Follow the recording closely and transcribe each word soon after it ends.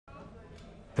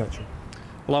Thatcher?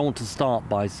 Well, I want to start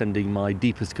by sending my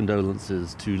deepest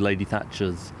condolences to Lady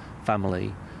Thatcher's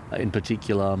family, in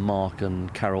particular Mark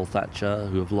and Carol Thatcher,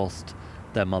 who have lost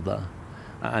their mother,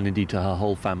 and indeed to her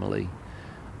whole family.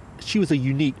 She was a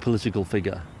unique political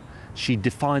figure. She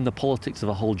defined the politics of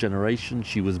a whole generation.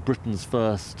 She was Britain's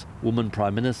first woman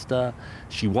Prime Minister.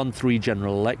 She won 3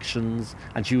 general elections,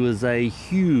 and she was a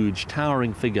huge,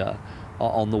 towering figure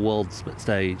on the world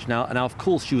stage. Now, of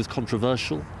course, she was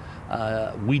controversial.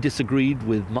 We disagreed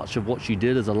with much of what she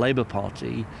did as a Labour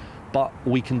Party, but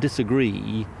we can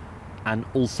disagree and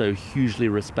also hugely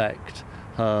respect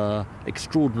her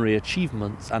extraordinary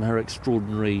achievements and her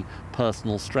extraordinary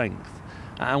personal strength.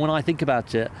 And when I think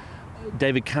about it,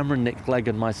 David Cameron, Nick Clegg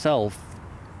and myself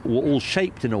were all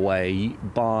shaped in a way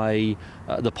by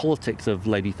the politics of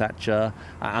Lady Thatcher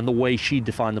and the way she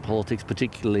defined the politics,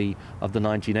 particularly of the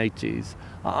 1980s.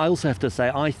 I also have to say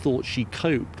I thought she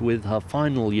coped with her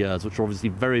final years, which were obviously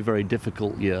very, very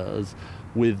difficult years,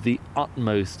 with the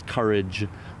utmost courage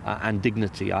and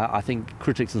dignity. I think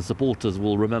critics and supporters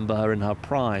will remember her in her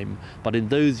prime, but in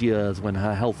those years when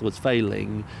her health was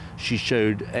failing, she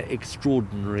showed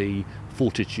extraordinary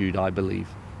fortitude, I believe.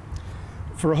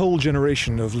 For a whole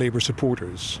generation of Labour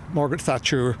supporters, Margaret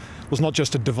Thatcher was not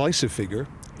just a divisive figure,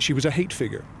 she was a hate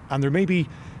figure. And there may be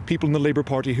people in the Labour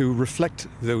Party who reflect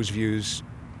those views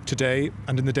today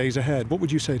and in the days ahead. What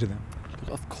would you say to them?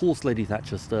 Of course, Lady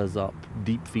Thatcher stirs up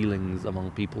deep feelings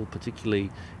among people, particularly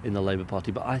in the Labour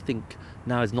Party, but I think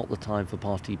now is not the time for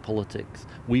party politics.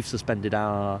 We've suspended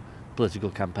our political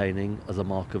campaigning as a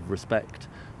mark of respect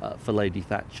for Lady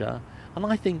Thatcher, and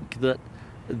I think that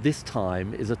this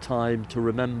time is a time to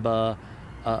remember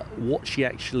what she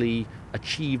actually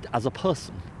achieved as a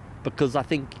person, because I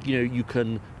think you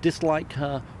can dislike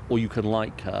her or you can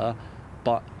like her,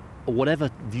 but whatever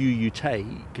view you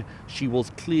take, she was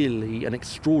clearly an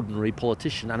extraordinary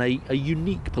politician and a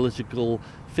unique political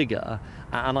figure.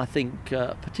 And I think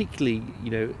particularly,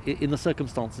 in the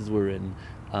circumstances we're in,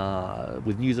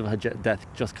 with news of her death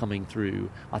just coming through,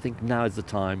 I think now is the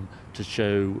time to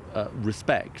show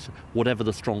respect, whatever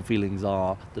the strong feelings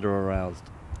are that are aroused.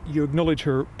 You acknowledge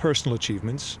her personal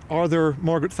achievements. Are there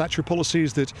Margaret Thatcher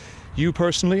policies that you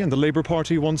personally and the Labour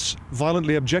Party once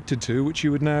violently objected to, which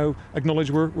you would now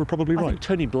acknowledge were probably right? I think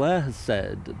Tony Blair has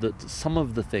said that some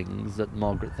of the things that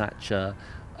Margaret Thatcher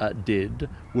did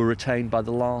were retained by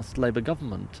the last Labour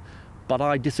government, but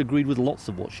I disagreed with lots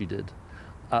of what she did.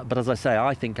 But as I say,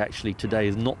 I think actually today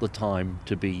is not the time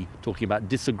to be talking about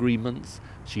disagreements.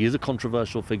 She is a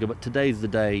controversial figure, but today is the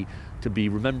day to be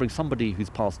remembering somebody who's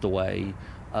passed away,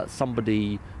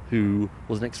 somebody who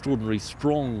was an extraordinary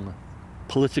strong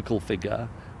political figure,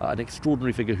 an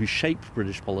extraordinary figure who shaped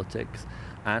British politics,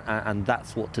 and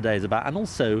that's what today is about. And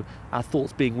also our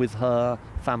thoughts being with her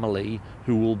family,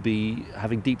 who will be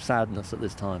having deep sadness at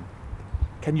this time.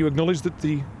 Can you acknowledge that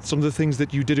some of the things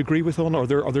that you did agree with on, are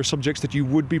there subjects that you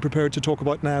would be prepared to talk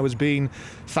about now as being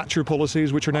Thatcher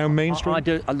policies which are now mainstream?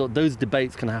 Look, those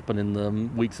debates can happen in the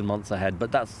weeks and months ahead,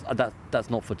 but that's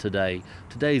not for today.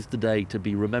 Today's the day to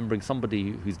be remembering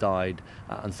somebody who's died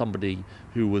and somebody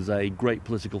who was a great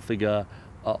political figure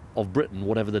of Britain,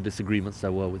 whatever the disagreements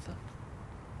there were with her.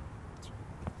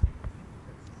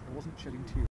 I wasn't shedding tears.